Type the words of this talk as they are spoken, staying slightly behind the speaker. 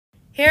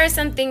Here are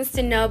some things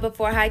to know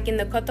before hiking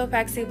the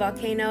Cotopaxi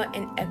volcano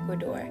in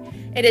Ecuador.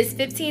 It is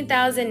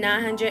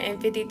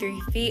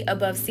 15,953 feet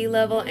above sea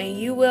level, and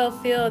you will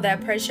feel that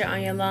pressure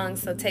on your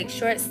lungs, so take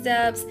short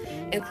steps,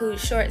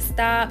 include short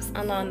stops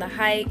along the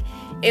hike.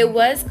 It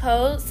was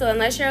cold, so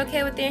unless you're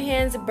okay with your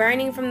hands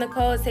burning from the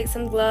cold, take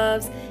some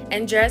gloves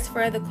and dress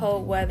for the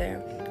cold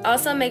weather.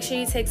 Also, make sure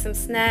you take some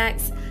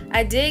snacks.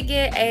 I did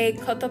get a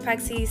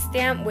Cotopaxi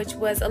stamp, which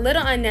was a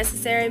little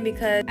unnecessary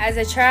because as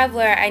a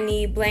traveler, I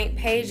need blank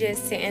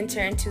pages to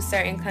enter into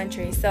certain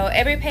countries. So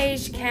every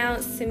page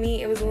counts. To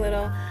me, it was a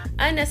little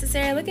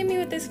unnecessary. Look at me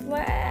with this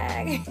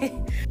flag.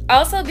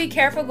 Also, be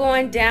careful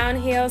going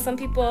downhill. Some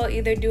people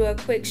either do a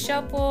quick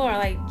shuffle or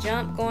like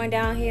jump going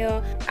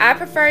downhill. I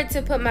prefer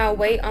to put my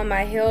weight on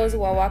my heels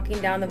while walking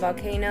down the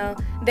volcano.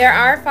 There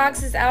are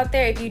foxes out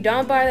there. If you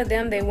don't bother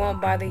them, they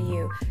won't bother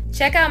you.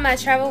 Check out my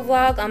travel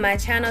vlog on my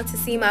channel to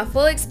see my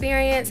full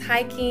experience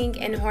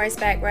hiking and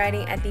horseback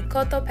riding at the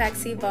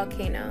Cotopaxi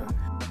volcano.